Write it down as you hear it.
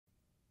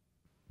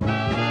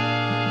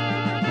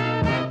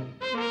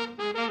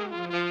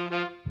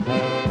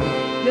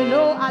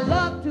know I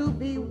love to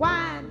be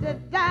wined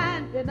and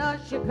dined in a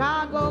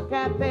Chicago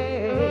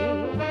cafe.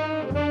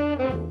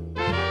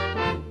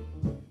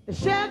 The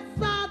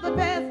chefs are the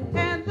best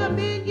and the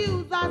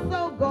menus are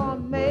so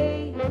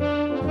gourmet.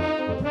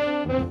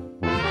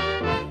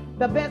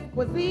 The best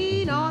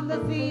cuisine on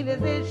the scene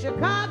is in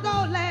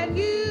Chicagoland,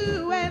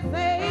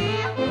 USA.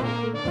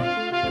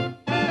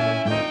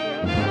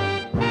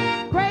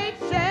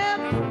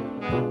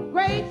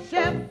 Great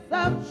chefs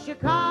of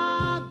Chicago.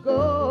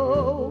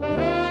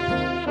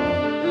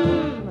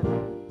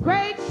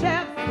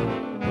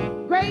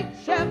 Great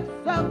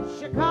chefs of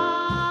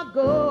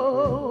Chicago.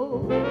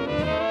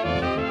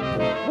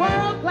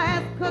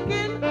 World-class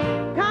cooking,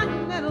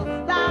 continental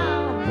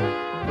style.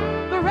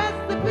 The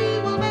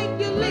recipe will make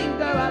you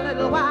linger a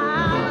little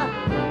while.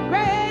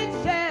 Great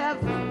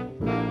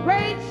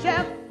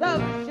chefs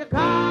of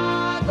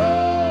Chicago.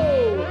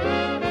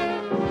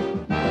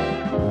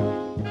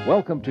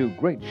 Welcome to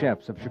Great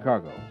Chefs of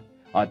Chicago,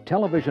 a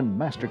television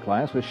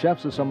masterclass with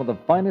chefs of some of the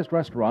finest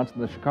restaurants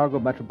in the Chicago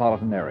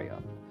metropolitan area.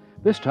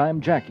 This time,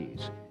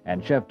 Jackie's,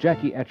 and Chef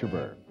Jackie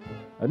Etcheber.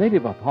 A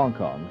native of Hong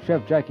Kong,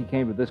 Chef Jackie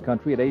came to this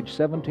country at age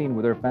 17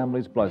 with her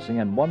family's blessing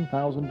and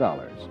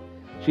 $1,000.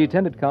 She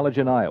attended college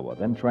in Iowa,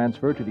 then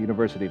transferred to the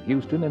University of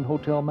Houston in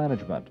hotel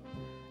management.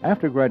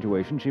 After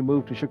graduation, she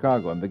moved to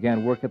Chicago and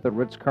began work at the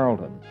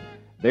Ritz-Carlton.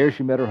 There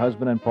she met her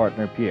husband and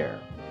partner,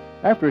 Pierre.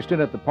 After a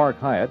stint at the Park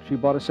Hyatt, she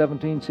bought a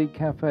 17-seat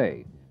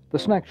cafe. The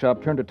snack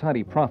shop turned a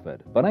tidy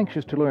profit, but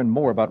anxious to learn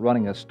more about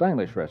running a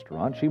stylish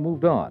restaurant, she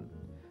moved on.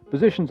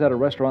 Positions at a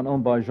restaurant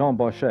owned by Jean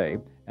Boucher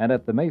and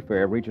at the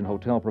Mayfair Regent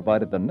Hotel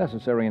provided the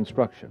necessary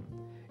instruction.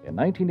 In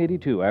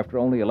 1982, after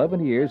only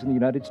 11 years in the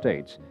United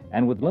States,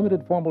 and with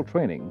limited formal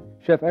training,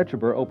 Chef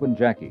Etcheber opened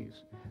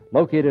Jackie's.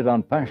 Located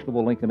on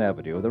fashionable Lincoln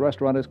Avenue, the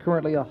restaurant is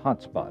currently a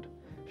hotspot.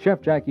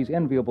 Chef Jackie's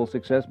enviable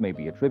success may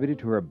be attributed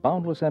to her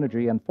boundless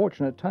energy and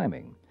fortunate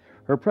timing.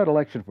 Her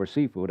predilection for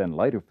seafood and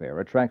lighter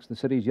fare attracts the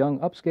city's young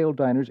upscale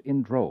diners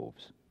in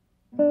droves.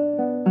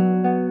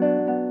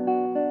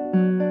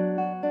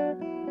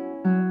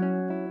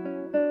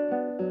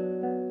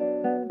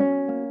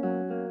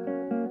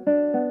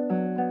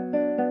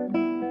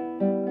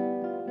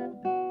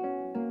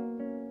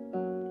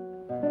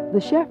 The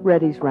chef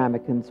readies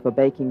ramekins for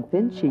baking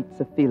thin sheets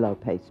of phyllo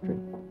pastry.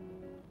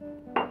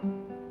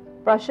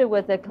 Brush it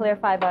with the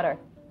clarified butter.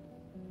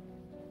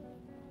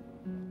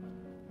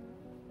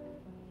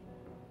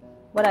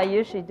 What I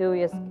usually do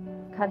is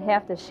cut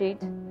half the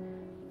sheet,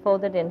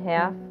 fold it in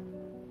half.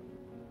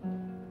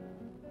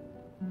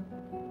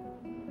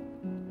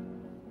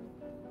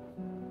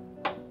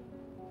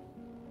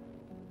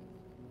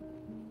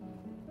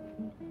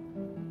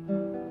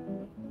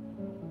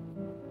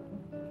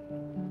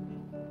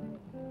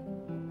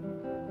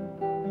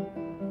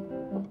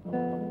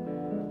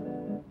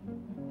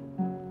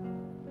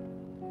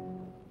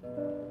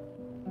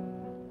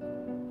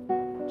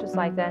 Just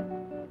like that.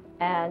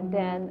 And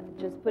then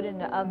just put it in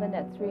the oven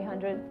at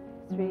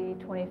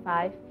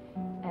 325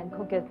 and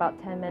cook it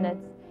about 10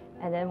 minutes.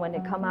 And then when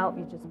it come out,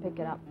 you just pick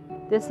it up.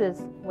 This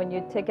is, when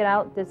you take it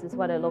out, this is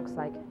what it looks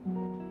like.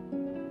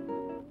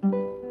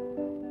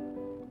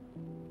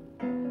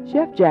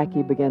 Chef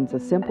Jackie begins a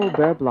simple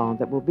beurre blanc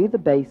that will be the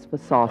base for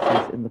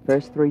sauces in the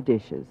first 3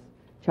 dishes.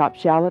 Chopped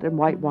shallot and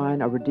white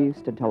wine are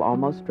reduced until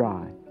almost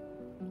dry.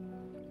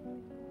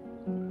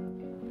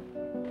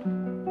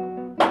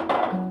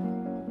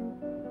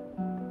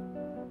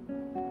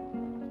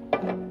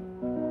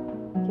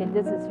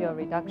 This is your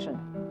reduction.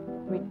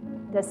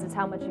 This is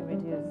how much you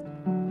reduced.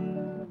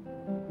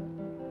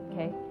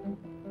 Okay?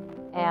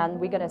 And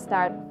we're going to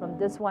start from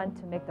this one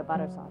to make the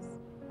butter sauce.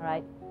 All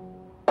right?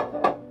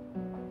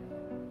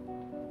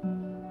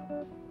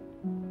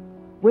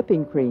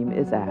 Whipping cream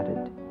is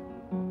added.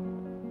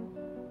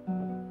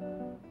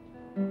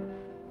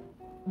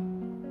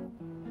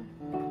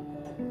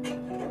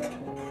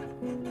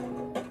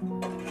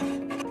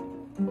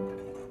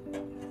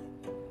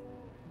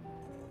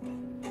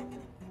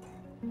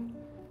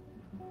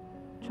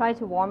 Try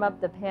to warm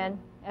up the pan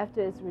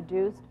after it's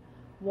reduced.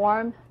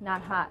 Warm,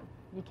 not hot.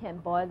 You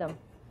can't boil them.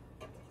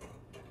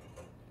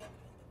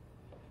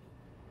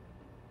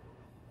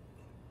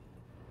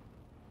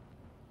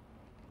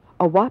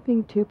 A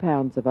whopping 2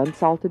 pounds of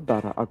unsalted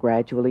butter are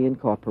gradually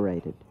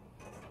incorporated.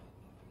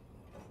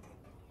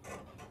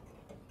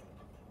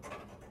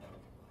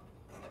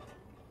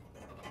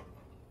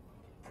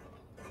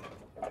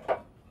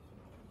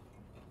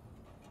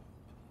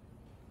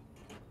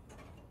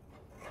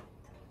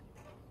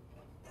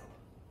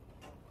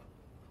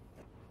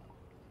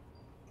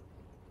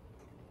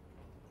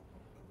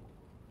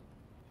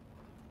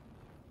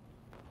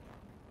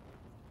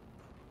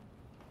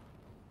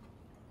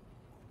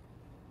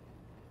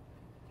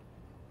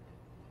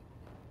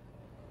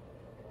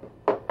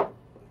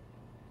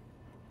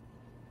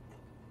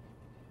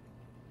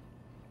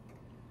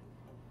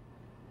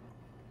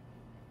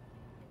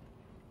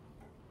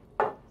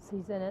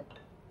 Season it.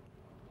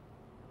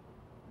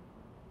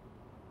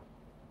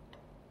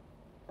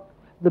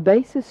 The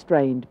base is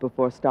strained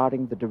before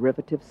starting the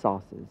derivative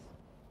sauces.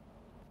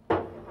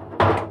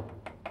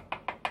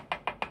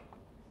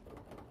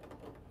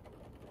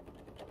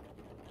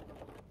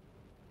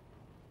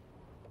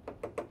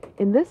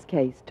 In this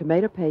case,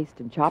 tomato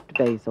paste and chopped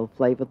basil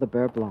flavor the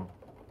beurre blanc.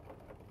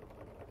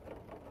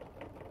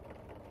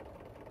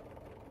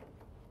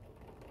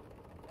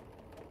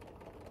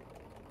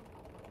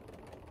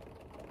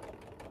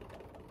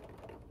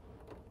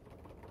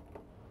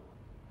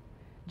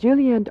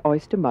 Julienne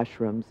oyster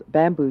mushrooms,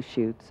 bamboo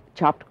shoots,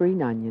 chopped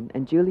green onion,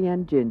 and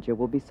julienne ginger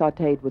will be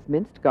sautéed with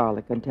minced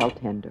garlic until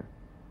tender.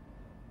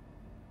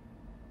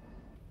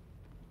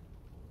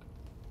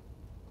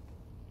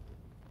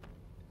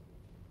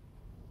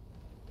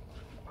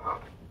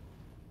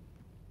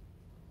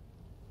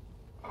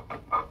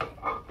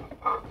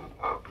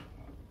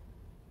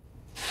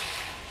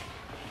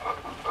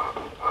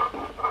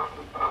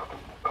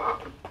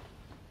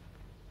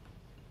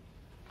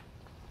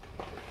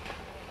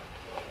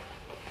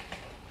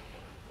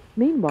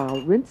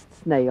 Meanwhile,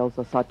 rinsed snails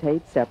are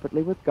sautéed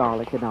separately with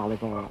garlic and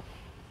olive oil.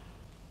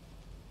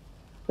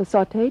 The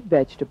sautéed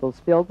vegetables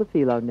fill the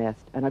Filo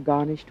Nest and are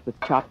garnished with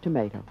chopped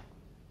tomato.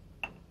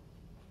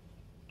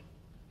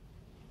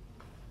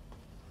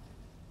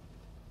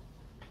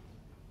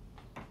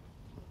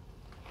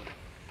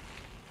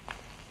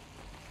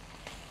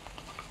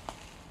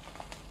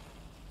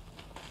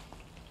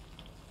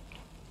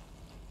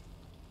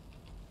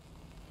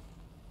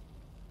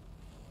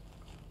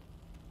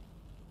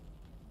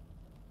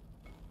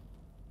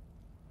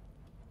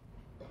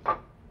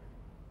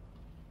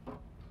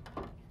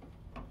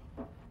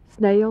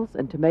 Snails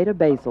and tomato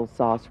basil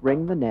sauce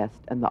ring the nest,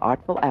 and the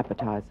artful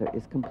appetizer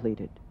is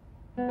completed.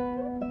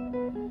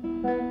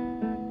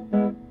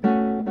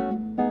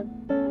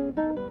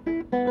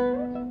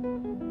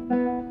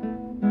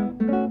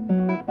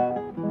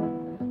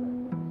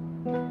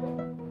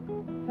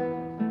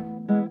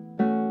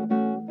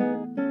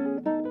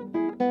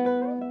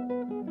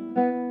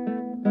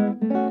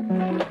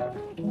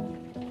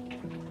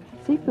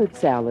 Seafood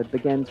salad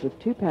begins with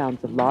 2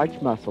 pounds of large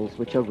mussels,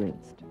 which are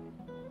rinsed.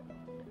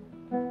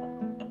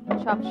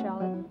 Chopped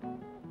shallot,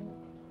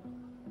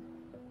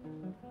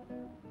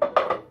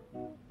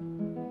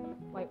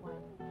 white wine.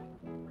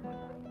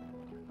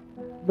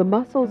 The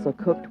mussels are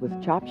cooked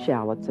with chopped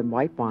shallots and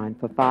white wine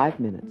for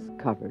 5 minutes,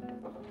 covered.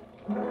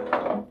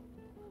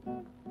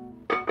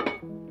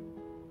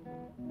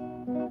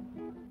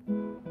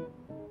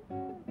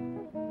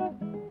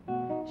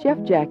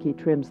 Chef Jackie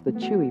trims the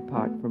chewy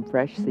part from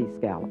fresh sea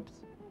scallops.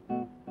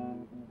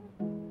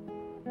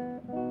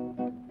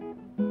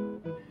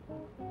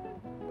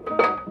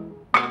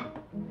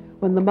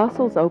 When the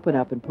mussels open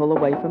up and pull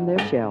away from their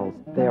shells,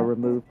 they are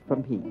removed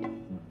from heat.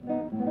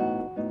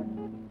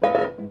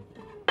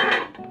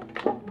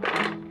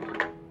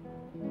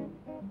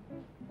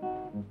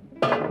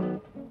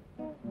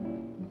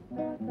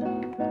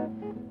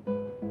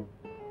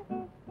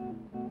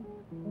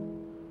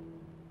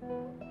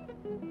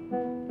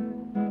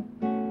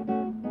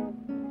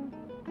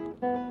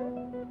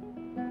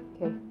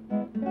 Okay.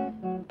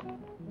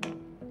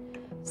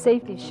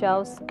 Save these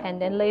shells,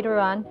 and then later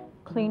on,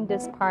 clean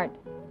this part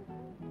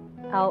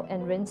out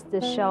and rinse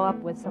this shell up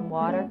with some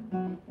water,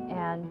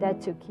 and that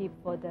to keep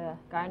for the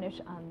garnish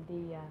on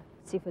the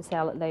seafood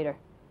salad later.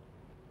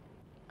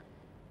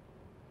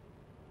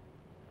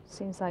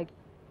 Seems like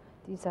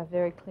these are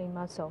very clean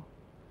mussel.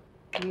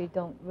 You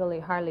don't really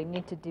hardly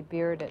need to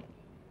debeard it.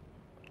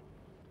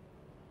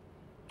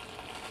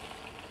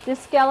 This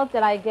scallop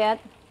that I get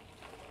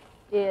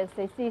is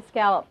a sea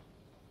scallop.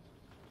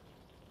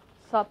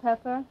 Salt,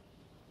 pepper,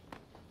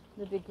 a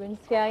little bit green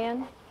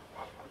scallion.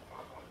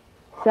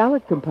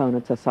 Salad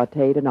components are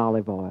sautéed in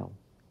olive oil.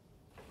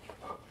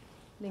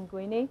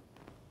 Linguine,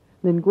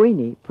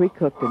 Linguine,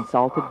 pre-cooked in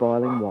salted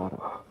boiling water.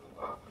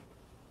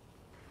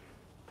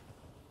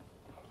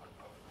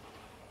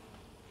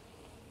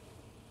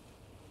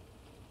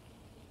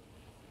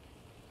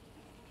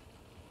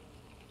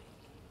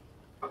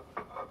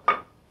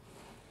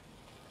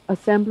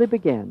 Assembly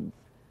begins.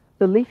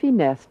 The leafy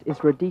nest is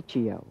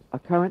radicchio, a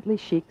currently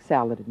chic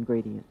salad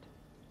ingredient.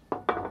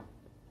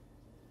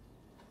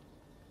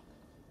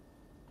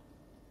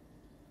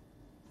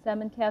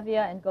 salmon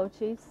caviar and goat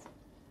cheese.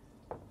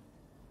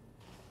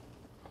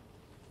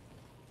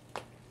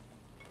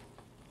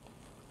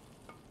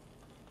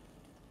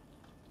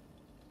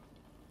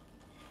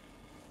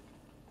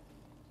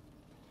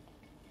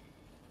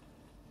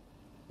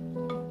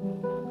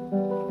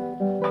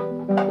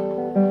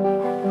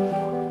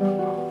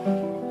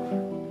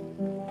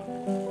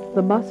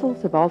 The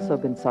mussels have also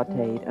been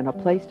sautéed and are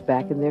placed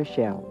back in their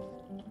shells.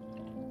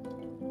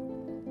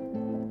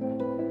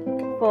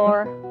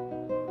 For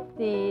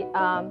the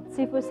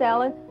seafood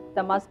salad,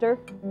 the mustard.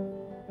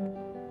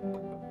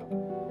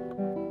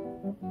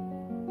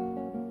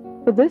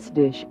 For this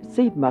dish,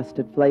 seed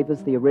mustard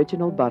flavors the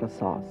original butter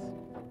sauce.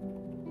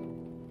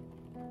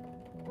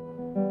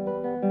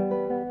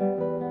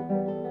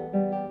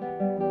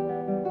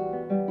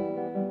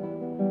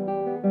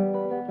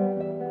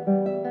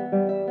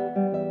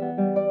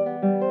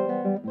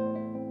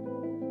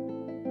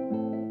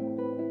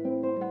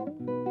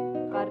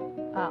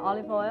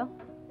 Olive oil.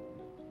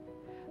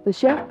 The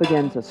chef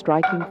begins a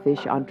striking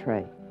fish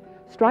entree.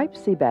 Striped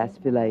sea bass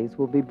fillets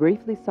will be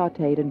briefly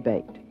sautéed and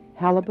baked.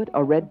 Halibut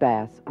or red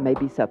bass may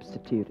be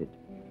substituted.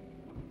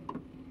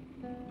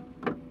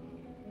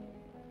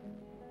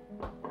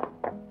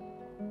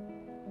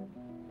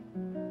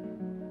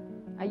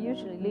 I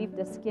usually leave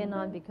the skin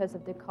on because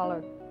of the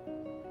color.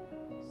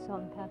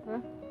 Salt and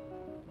pepper.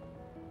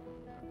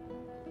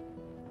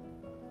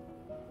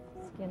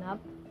 Skin up.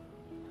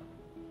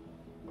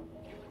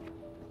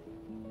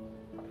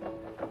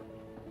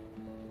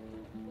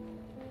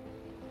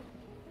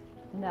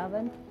 In the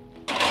oven.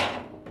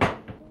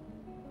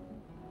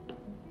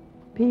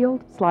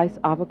 Peeled, sliced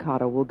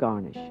avocado will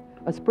garnish.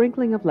 A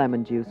sprinkling of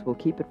lemon juice will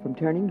keep it from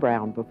turning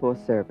brown before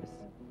service.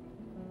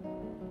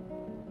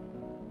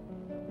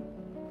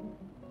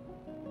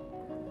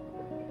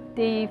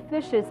 The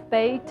fish is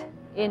baked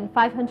in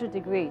 500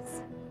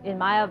 degrees in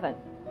my oven.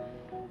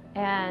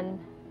 And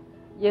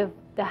if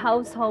the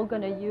household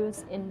going to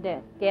use in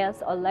the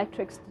gas or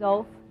electric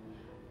stove,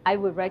 I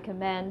would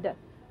recommend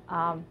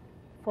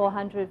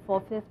 400,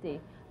 450,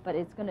 but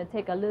it's going to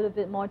take a little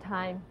bit more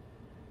time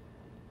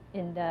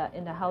in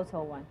the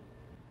household one.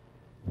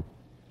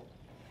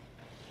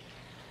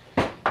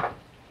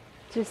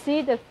 To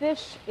see the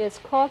fish is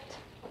cooked,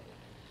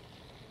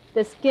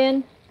 the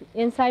skin, the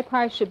inside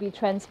part should be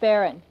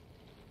transparent.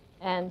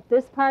 And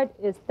this part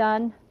is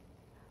done,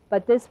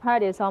 but this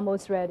part is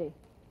almost ready.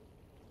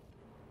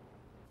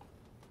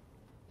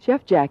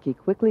 Chef Jackie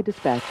quickly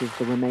dispatches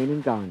the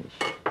remaining garnish.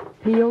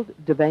 Peeled,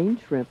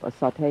 deveined shrimp are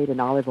sautéed in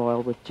olive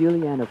oil with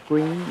julienne of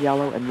green,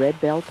 yellow, and red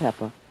bell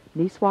pepper,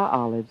 Niçoise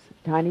olives,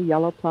 tiny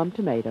yellow plum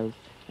tomatoes,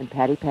 and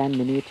patty pan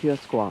miniature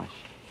squash.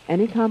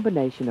 Any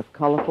combination of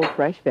colorful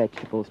fresh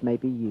vegetables may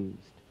be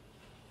used.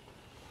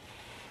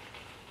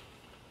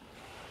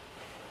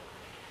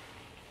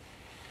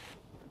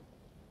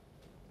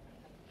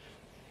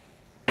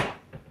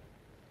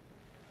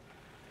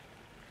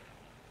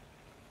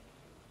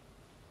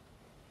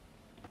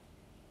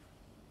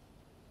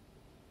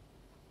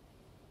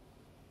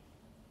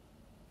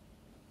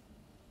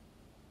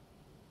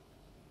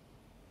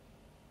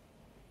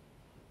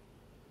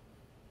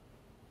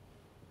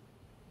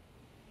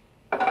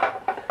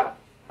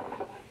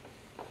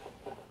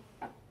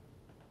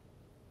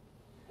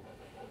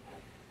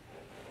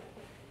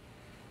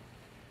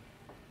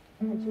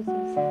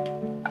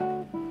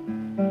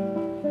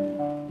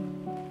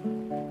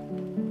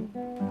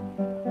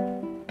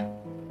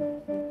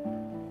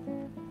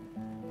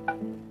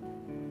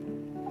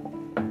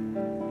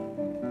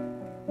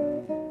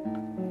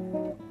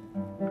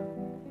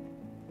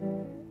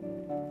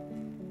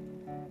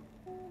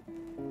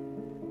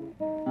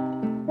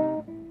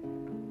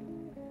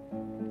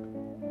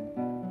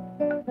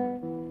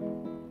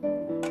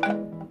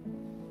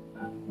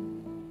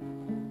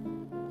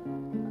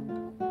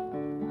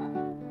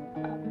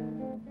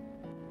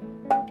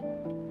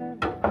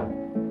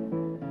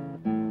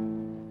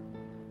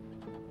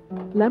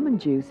 Lemon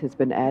juice has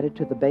been added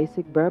to the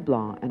basic beurre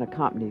blanc and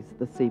accompanies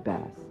the sea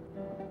bass.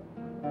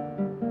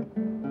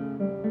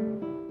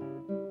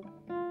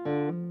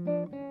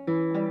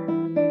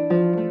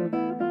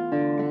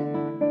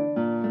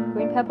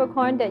 Green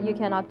peppercorn that you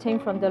can obtain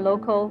from the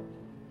local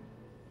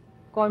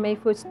gourmet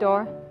food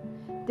store.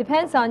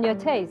 Depends on your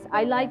taste.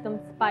 I like them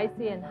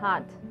spicy and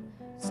hot,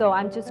 so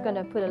I'm just going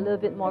to put a little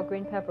bit more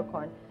green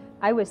peppercorn.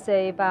 I would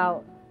say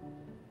about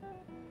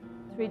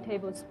 3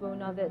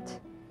 tablespoons of it.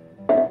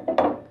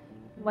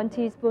 1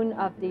 teaspoon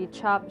of the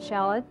chopped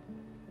shallot,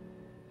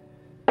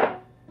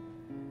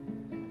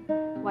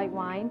 white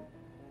wine,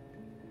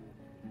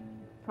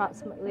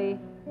 approximately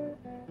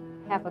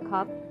half a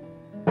cup,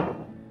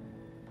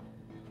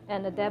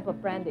 and a dab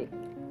of brandy.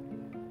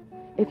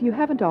 If you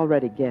haven't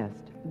already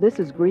guessed, this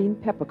is green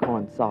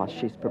peppercorn sauce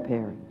she's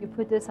preparing. You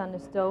put this on the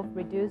stove,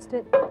 reduced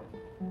it,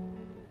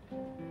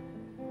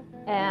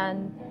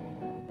 and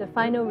the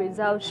final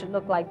result should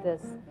look like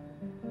this.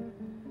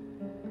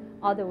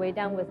 All the way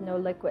down with no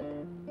liquid.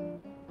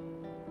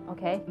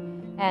 Okay?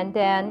 And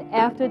then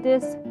after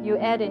this, you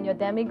add in your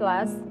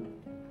demi-glace.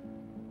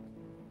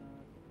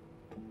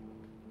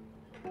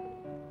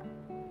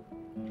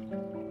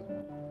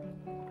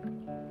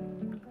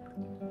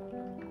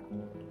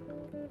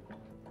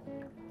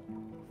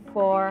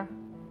 For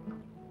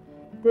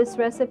this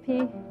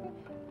recipe,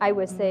 I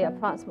would say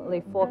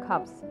approximately 4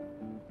 cups.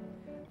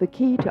 The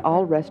key to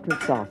all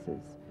restaurant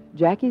sauces.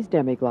 Jackie's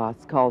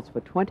demi-glace calls for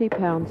 20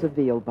 pounds of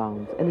veal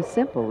bones and is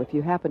simple if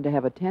you happen to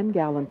have a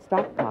 10-gallon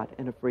stock pot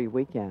and a free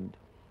weekend.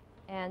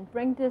 And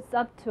bring this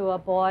up to a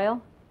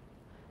boil,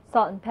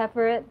 salt and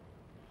pepper it,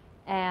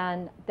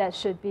 and that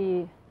should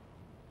be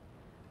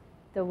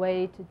the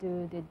way to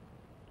do the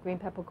green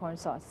peppercorn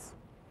sauce.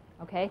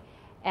 Okay?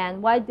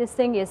 And while this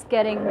thing is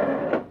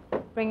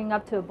bringing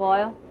up to a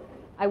boil,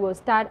 I will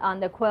start on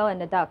the quail and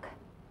the duck.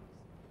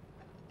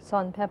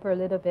 Salt and pepper a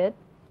little bit.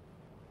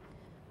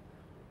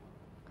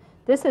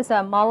 This is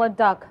a mullet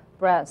duck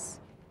breast.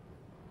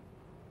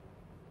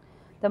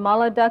 The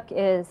mullet duck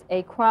is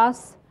a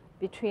cross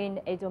between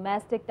a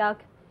domestic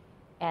duck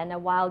and a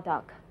wild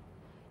duck.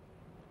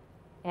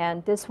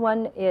 And this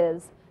one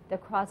is the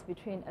cross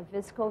between a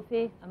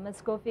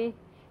Muscovy,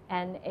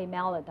 and a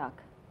mallard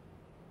duck.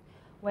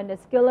 When the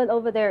skillet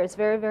over there is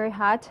very, very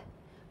hot,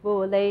 we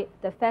will lay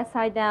the fat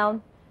side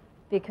down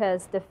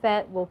because the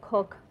fat will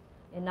cook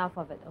enough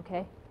of it,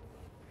 okay?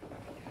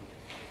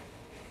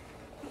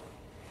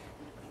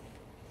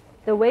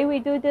 The way we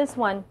do this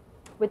one,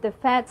 with the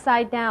fat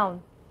side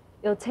down,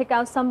 it'll take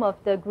out some of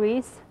the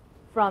grease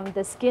from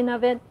the skin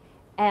of it,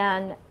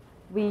 and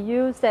we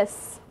use that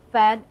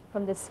fat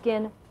from the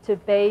skin to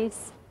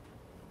baste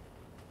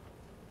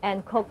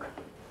and cook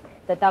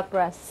the duck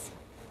breasts.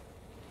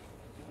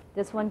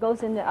 This one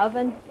goes in the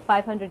oven,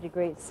 500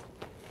 degrees.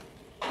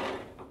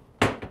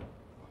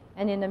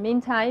 And in the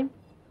meantime,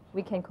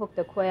 we can cook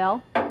the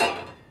quail.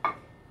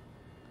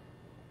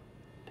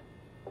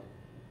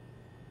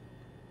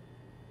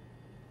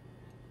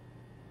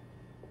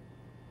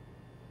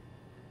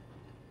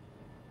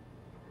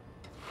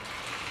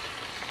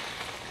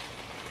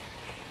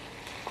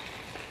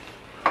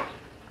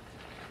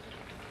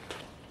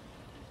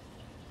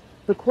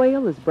 The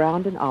quail is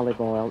browned in olive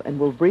oil and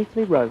will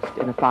briefly roast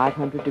in a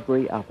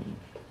 500-degree oven.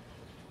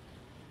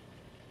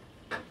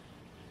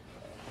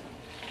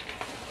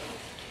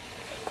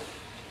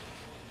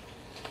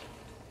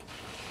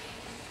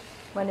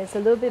 When it's a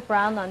little bit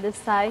brown on this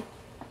side,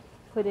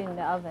 put it in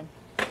the oven.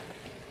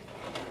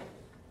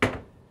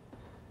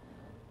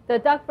 The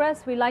duck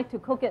breast, we like to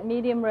cook it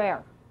medium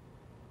rare,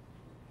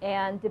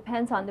 and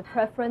depends on the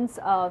preference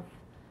of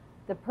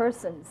the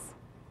persons,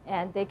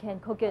 and they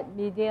can cook it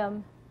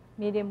medium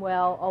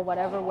well, or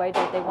whatever way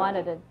that they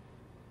wanted it.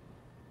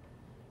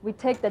 We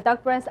take the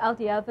duck breast out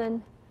the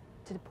oven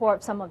to pour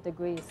up some of the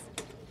grease.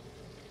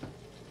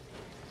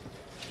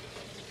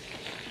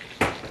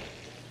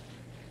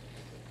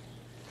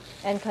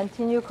 And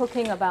continue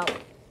cooking about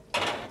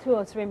 2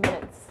 or 3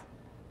 minutes.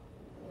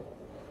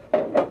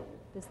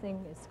 This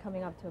thing is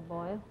coming up to a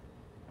boil.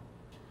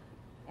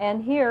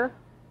 And here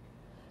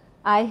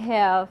I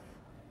have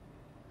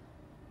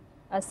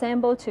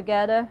assembled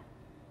together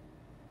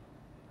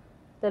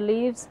the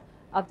leaves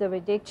of the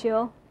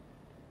radicchio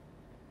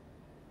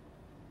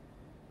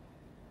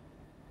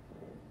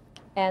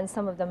and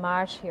some of the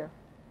marsh here.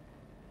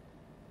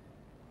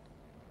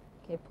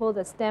 Okay, pull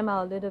the stem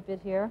out a little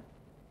bit here.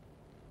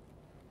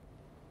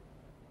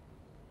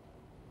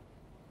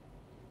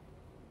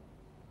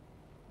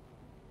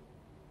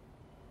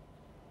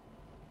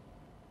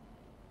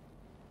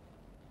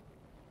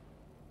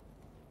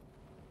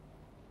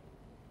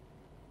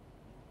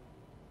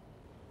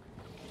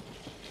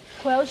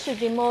 Quail should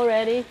be more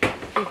ready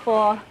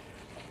before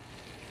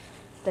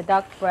the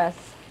duck breast.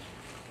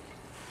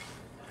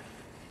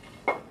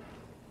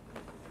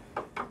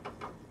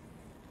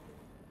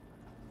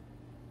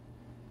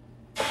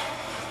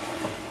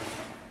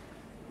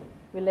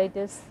 We lay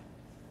this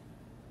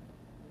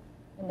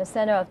in the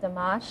center of the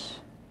marsh.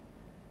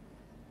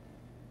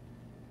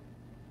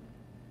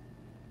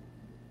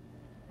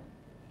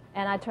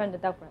 And I turn the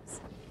duck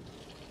breast.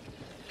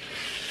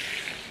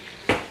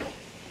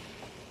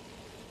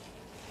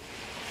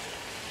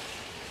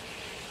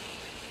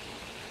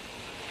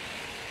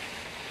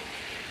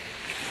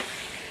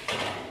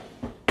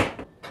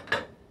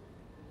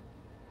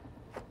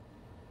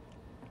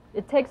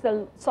 It takes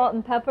the salt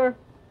and pepper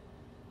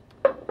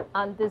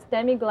on this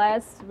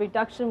demi-glace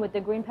reduction with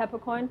the green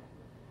peppercorn,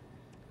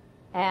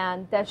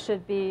 and that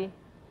should be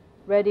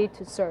ready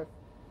to serve.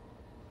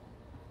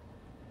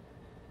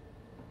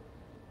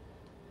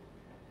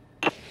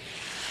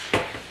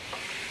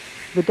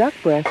 The duck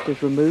breast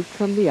is removed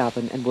from the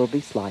oven and will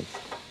be sliced.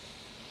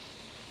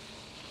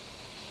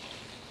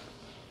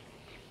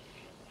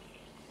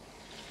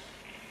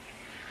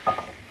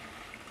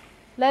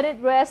 Let it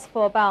rest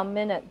for about a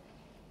minute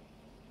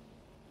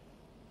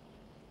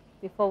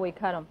before we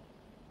cut them.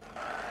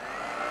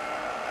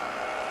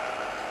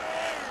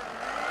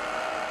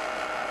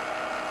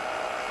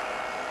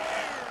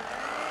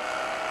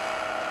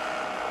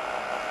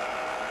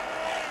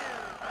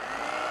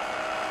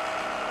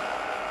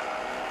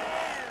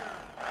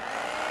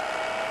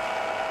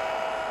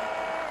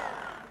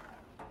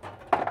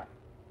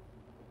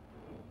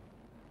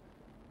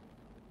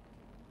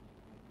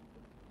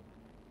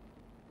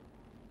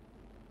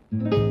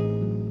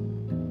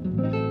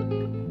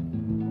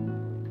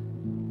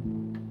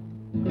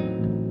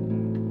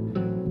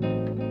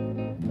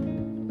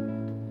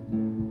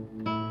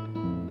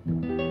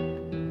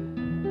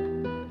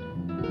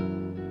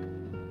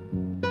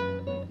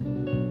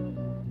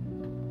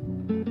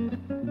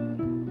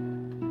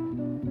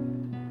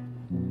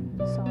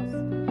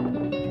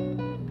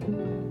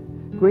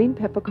 Green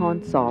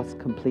peppercorn sauce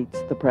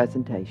completes the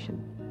presentation.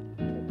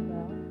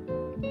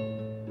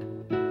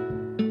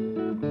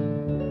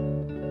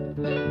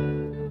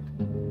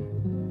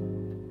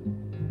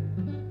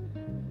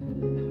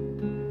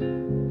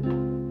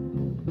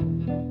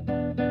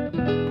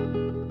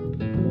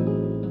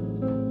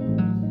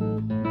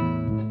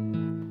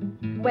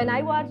 When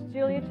I watched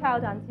Julia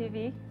Child on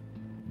TV,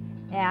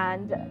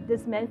 and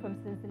this man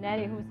from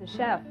Cincinnati who's a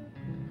chef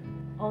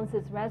owns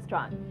his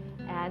restaurant,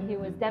 and he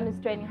was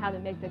demonstrating how to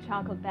make the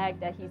chocolate bag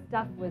that he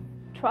stuffed with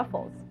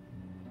truffles.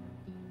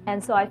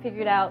 And so I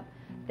figured out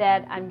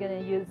that I'm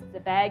going to use the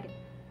bag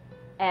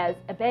as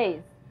a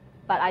base,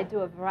 but I do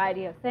a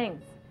variety of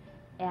things.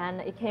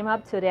 And it came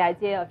up to the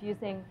idea of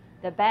using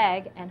the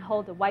bag and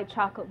hold the white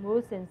chocolate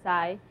mousse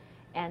inside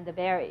and the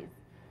berries.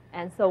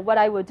 And so what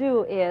I would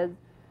do is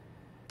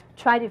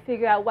try to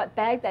figure out what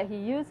bag that he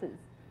uses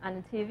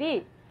on the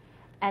TV.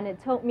 And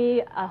it took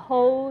me a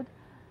whole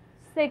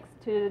 6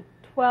 to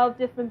 12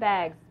 different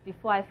bags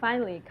before I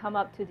finally come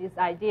up to this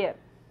idea.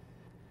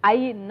 I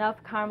eat enough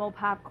caramel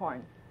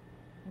popcorn,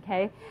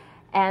 okay?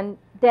 And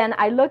then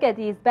I look at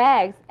these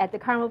bags at the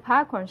caramel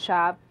popcorn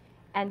shop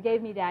and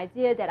gave me the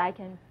idea that I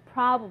can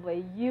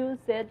probably use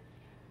it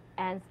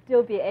and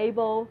still be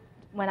able,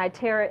 when I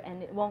tear it,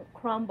 and it won't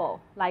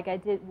crumble like I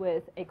did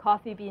with a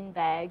coffee bean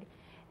bag,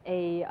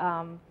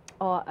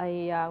 or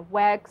a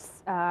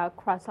wax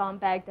croissant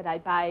bag that I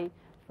buy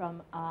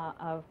from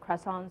a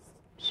croissant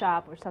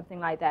shop or something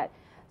like that.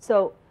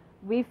 So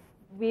we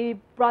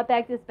brought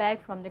back this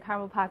bag from the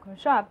caramel popcorn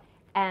shop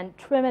and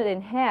trim it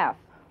in half.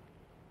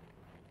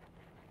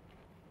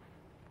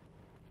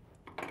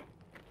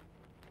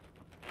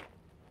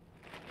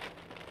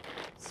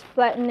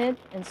 Flatten it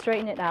and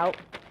straighten it out.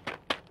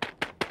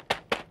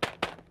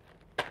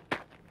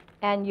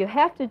 And you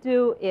have to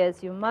do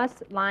is you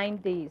must line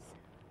these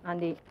on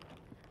the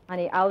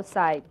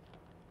outside.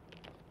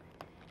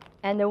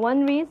 And the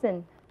one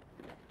reason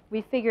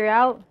we figure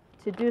out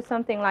to do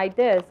something like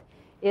this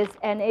is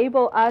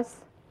enable us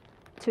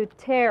to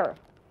tear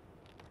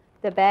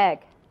the bag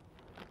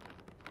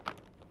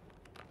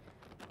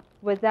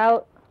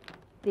without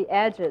the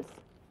edges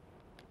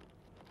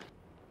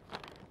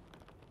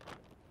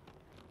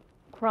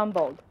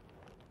crumbled.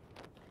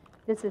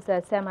 This is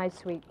a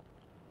semi-sweet.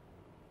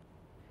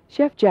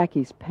 Chef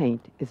Jackie's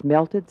paint is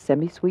melted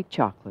semi-sweet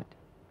chocolate.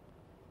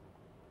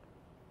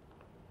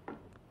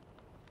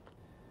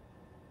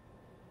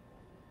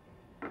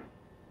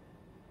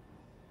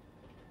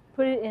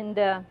 Put it in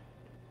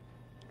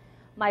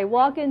my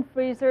walk-in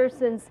freezer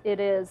since it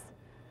is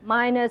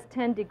minus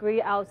 10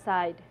 degrees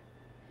outside.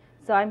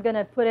 So I'm going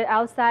to put it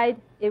outside.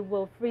 It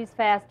will freeze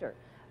faster.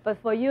 But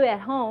for you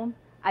at home,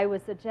 I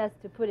would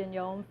suggest to put in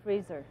your own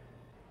freezer.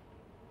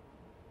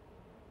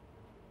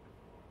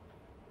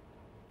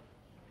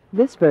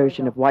 This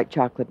version of white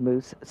chocolate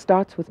mousse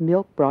starts with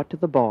milk brought to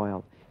the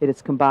boil. It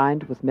is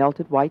combined with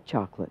melted white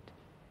chocolate.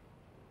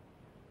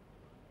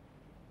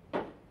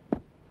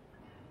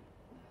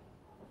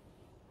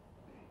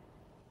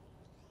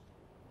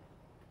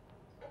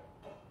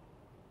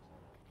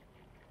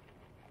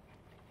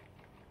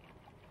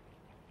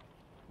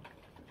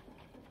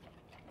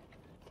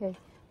 Okay,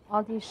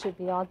 all these should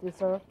be all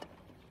dissolved.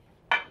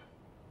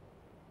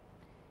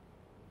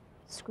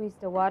 Squeeze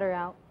the water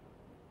out.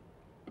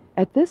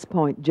 At this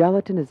point,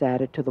 gelatin is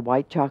added to the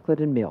white chocolate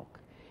and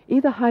milk.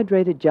 Either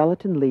hydrated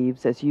gelatin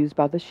leaves as used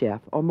by the chef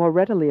or more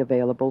readily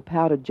available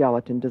powdered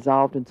gelatin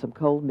dissolved in some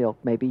cold milk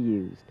may be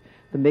used.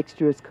 The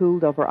mixture is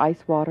cooled over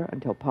ice water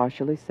until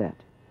partially set.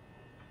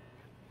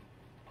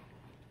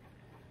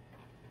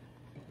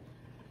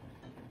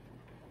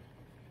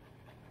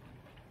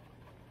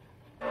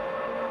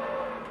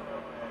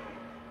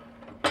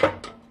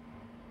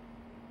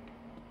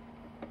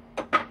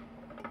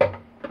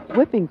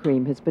 Whipping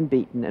cream has been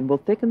beaten and will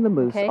thicken the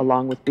mousse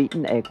along with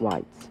beaten egg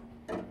whites.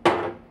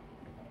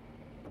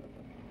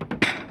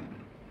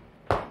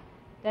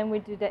 Then we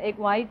do the egg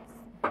whites.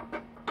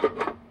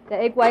 The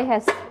egg white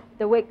has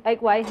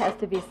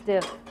to be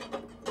stiff.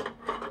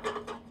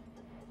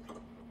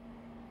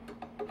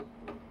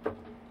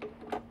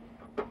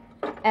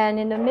 And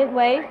in the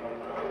midway,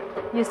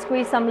 you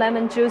squeeze some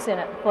lemon juice in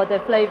it for the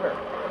flavor.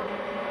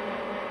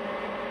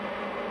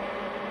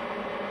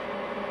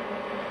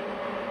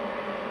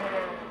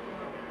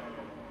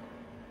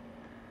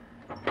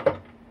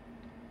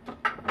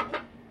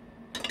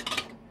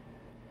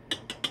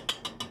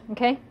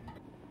 Okay?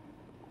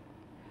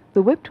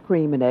 The whipped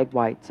cream and egg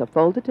whites are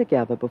folded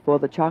together before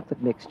the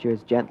chocolate mixture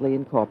is gently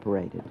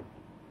incorporated.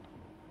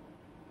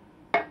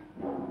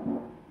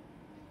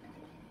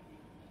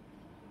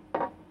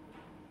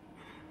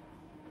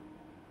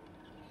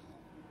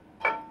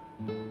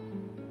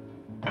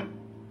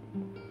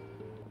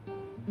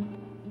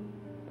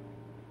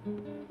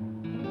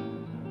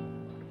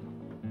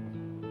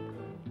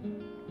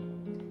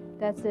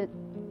 That's it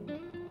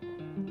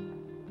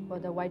for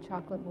the white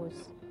chocolate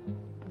mousse.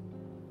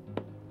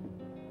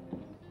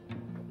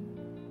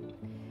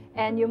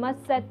 And you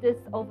must set this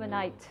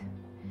overnight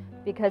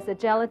because the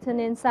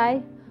gelatin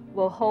inside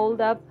will hold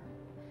up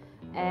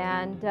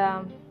and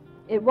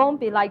it won't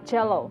be like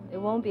Jell-O. It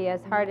won't be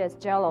as hard as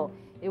Jell-O.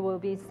 It will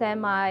be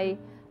semi-stiff,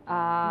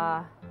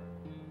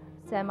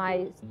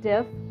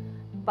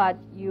 but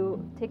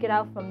you take it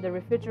out from the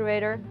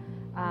refrigerator,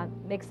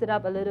 mix it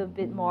up a little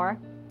bit more,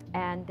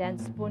 and then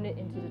spoon it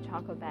into the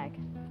chocolate bag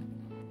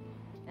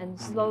and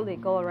slowly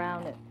go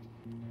around it.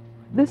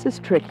 This is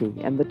tricky,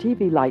 and the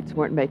TV lights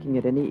weren't making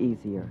it any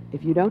easier.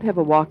 If you don't have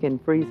a walk-in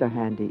freezer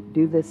handy,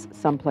 do this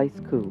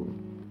someplace cool.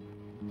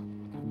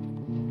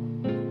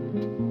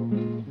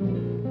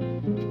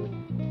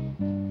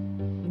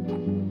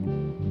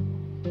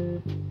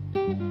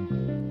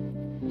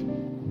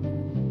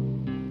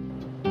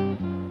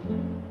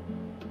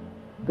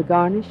 The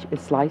garnish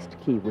is sliced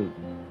kiwi.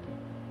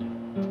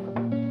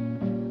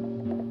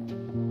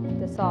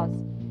 The sauce.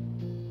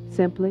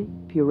 Simply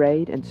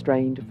pureed and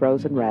strained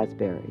frozen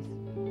raspberries.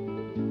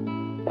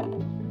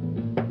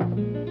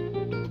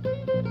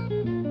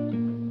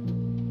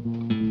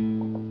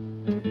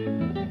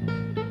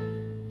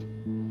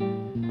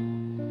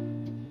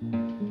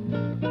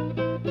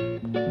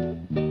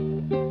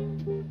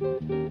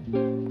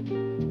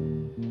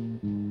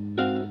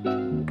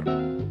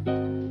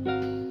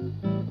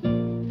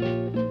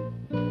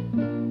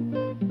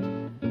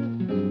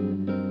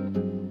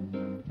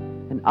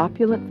 An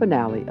opulent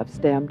finale of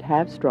stemmed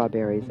half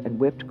strawberries and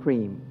whipped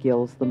cream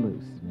gills the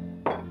mousse.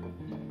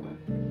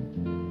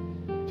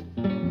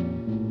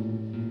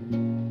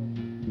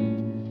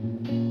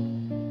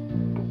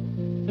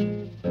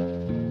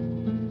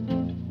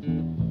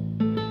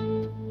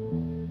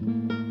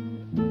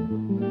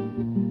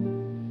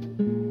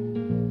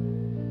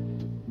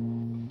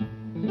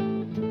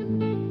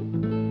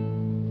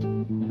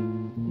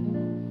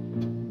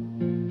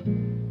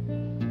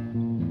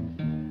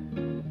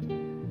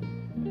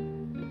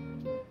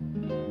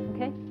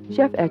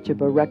 Chef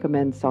Etcheber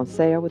recommends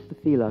Sancerre with the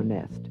Filo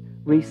Nest,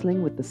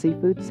 Riesling with the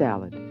seafood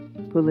salad,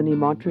 Pouligny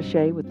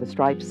Montrachet with the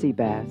striped sea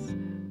bass,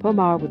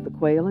 Pomard with the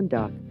quail and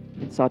duck,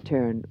 and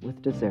Sauterne with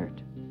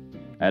dessert.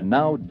 And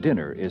now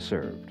dinner is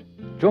served.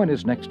 Join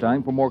us next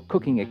time for more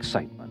cooking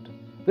excitement.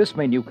 This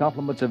menu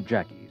compliments of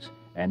Jackie's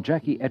and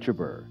Jackie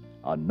Etcheber,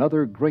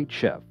 another great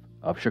chef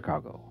of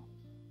Chicago.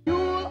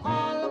 You'll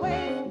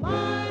always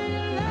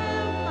find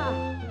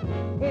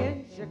them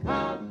in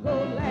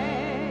Chicagoland.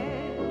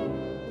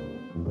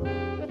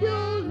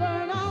 You'll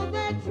learn all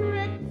their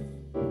tricks.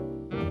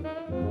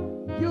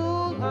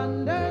 You'll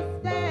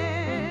understand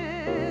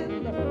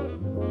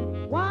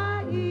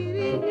why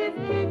eating is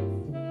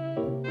kicked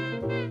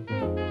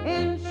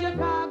in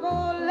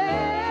Chicagoland.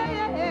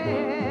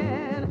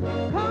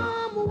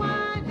 Come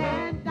wine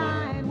and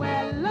dine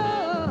where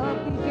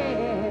love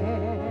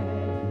began.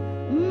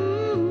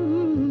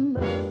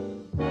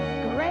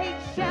 Great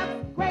chef,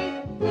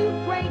 great food,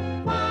 great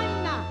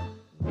fun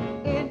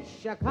in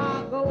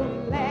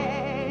Chicagoland.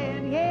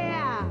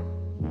 Yeah,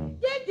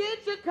 you get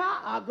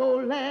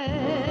Chicagoland.